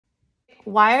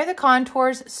why are the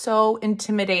contours so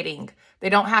intimidating? They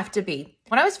don't have to be.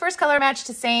 When I was first color matched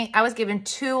to Seint, I was given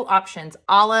two options: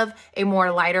 olive, a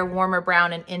more lighter, warmer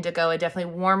brown, and indigo, a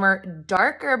definitely warmer,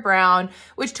 darker brown,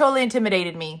 which totally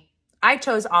intimidated me. I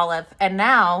chose olive, and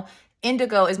now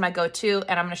indigo is my go-to,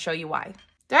 and I'm gonna show you why.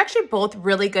 They're actually both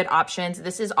really good options.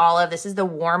 This is olive, this is the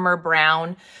warmer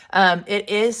brown. It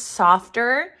is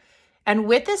softer, and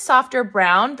with this softer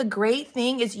brown, the great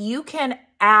thing is you can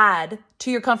add to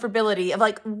your comfortability of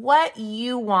like what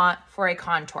you want for a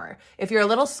contour. If you're a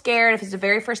little scared, if it's the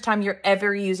very first time you're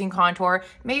ever using contour,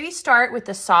 maybe start with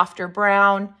the softer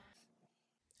brown.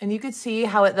 And you can see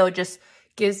how it though just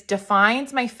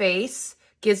defines my face,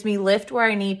 gives me lift where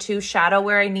I need to, shadow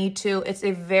where I need to. It's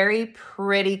a very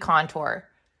pretty contour.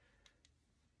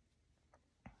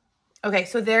 Okay,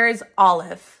 so there is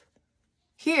olive.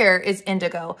 Here is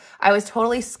indigo. I was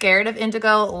totally scared of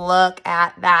indigo. Look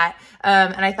at that.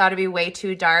 And I thought it'd be way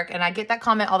too dark. And I get that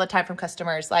comment all the time from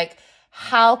customers, like,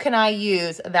 how can I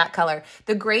use that color?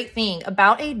 The great thing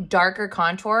about a darker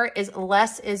contour is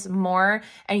less is more,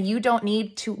 and you don't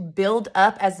need to build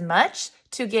up as much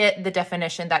to get the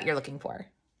definition that you're looking for.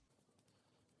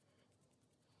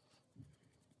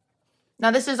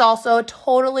 Now, this is also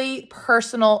totally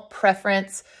personal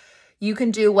preference. You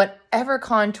can do whatever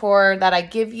contour that I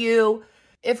give you.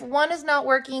 If one is not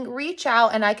working, reach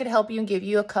out and I could help you and give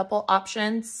you a couple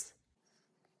options.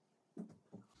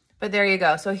 But there you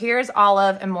go. So here's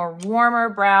olive and more warmer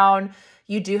brown.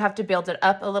 You do have to build it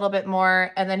up a little bit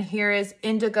more. And then here is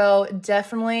indigo,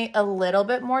 definitely a little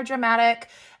bit more dramatic.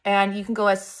 And you can go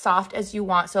as soft as you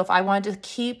want. So if I wanted to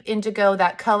keep indigo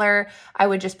that color, I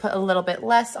would just put a little bit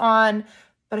less on.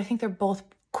 But I think they're both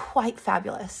quite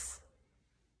fabulous.